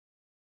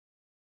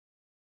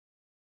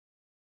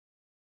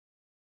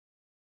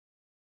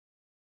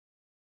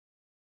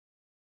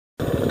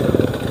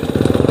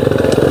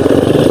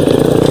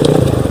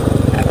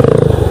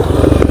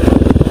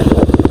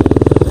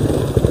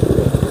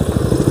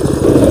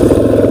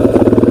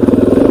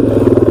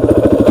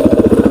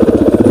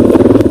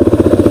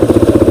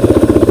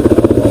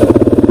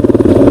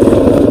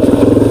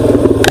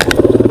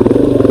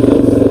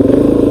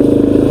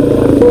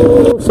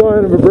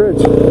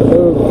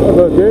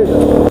gate.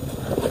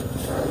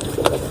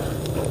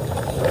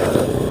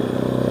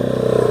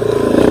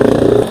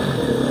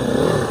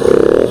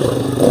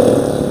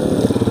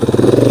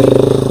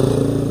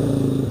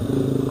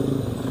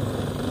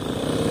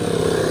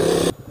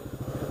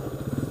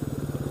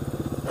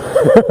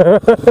 I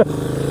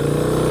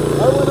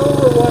went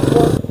over one.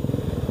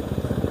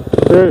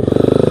 Hey.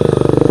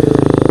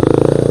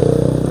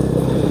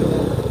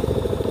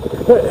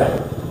 Hey.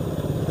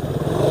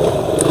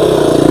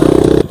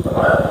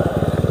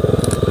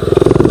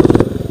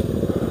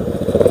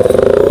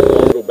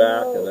 Go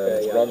back and then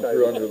run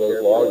through under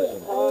those logs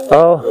and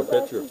do a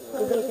picture.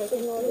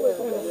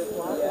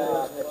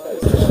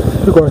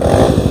 Keep going.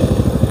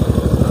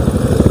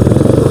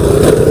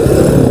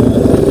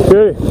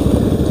 Okay.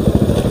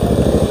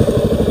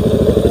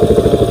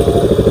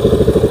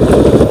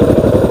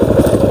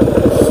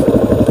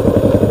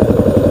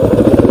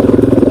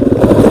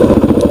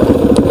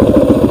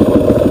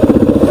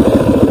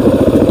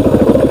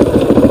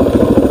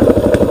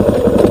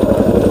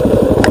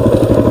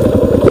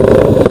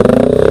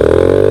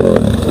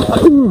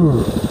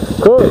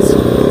 Close.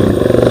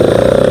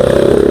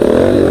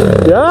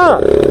 Yeah. I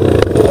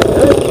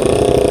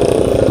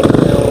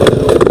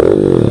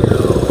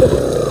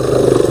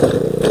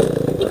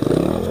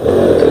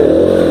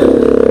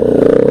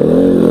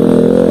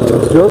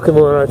was joking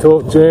when I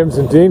told James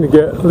and Dean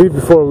to leave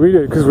before we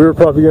did because we were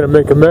probably going to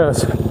make a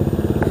mess.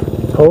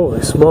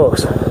 Holy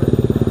smokes.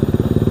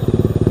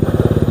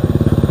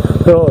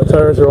 All the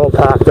tires are all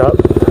packed up.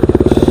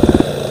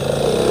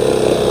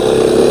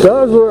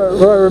 That was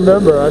what I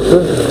remember,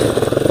 actually.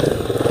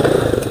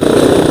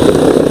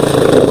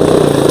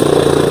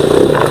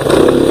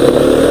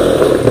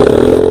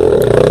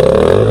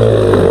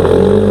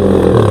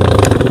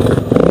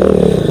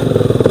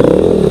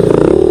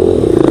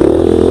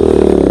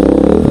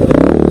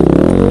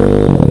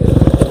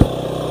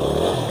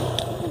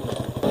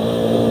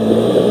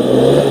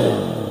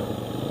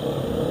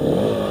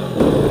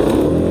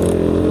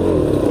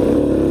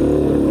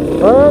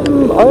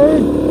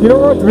 You know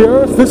what, to be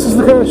honest, this is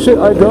the kind of shit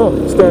I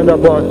don't stand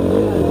up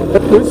on.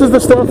 This is the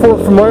stuff where,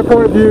 from my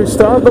point of view,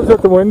 Stab looks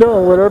at the window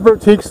and whatever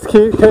it takes to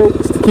keep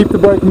the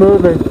bike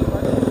moving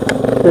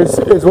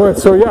is when.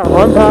 So yeah,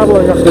 I'm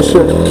paddling up this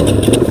shit.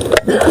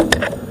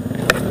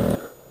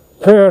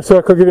 Hang on a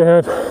sec, I'll give you a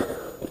hand.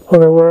 I'm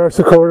gonna wear our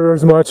Dakota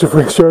as much if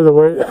we share the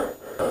weight.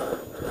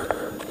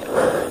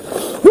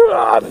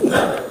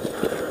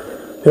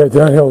 Yeah,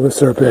 downhill this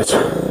there bitch.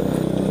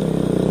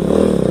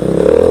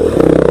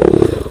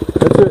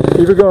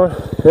 Keep it going.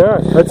 Yeah,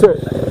 that's it.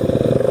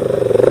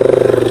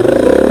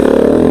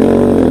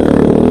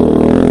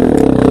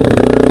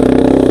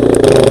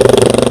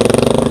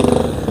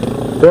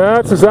 Yeah,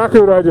 that's exactly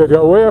what I did.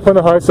 Got way up on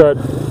the high side.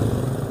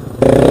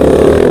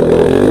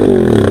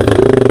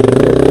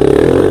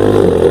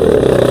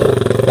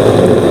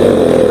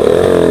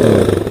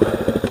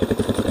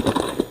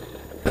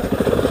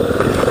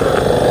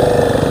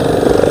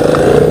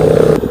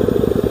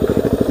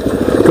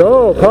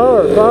 Go,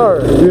 power,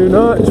 power. Do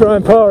not try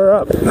and power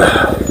up.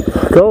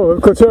 Go,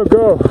 let's go,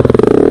 go.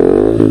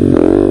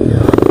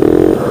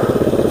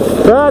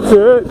 That's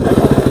it.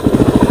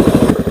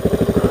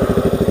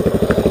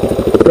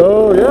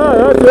 Go,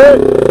 yeah, that's it.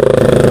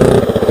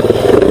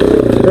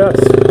 Yes.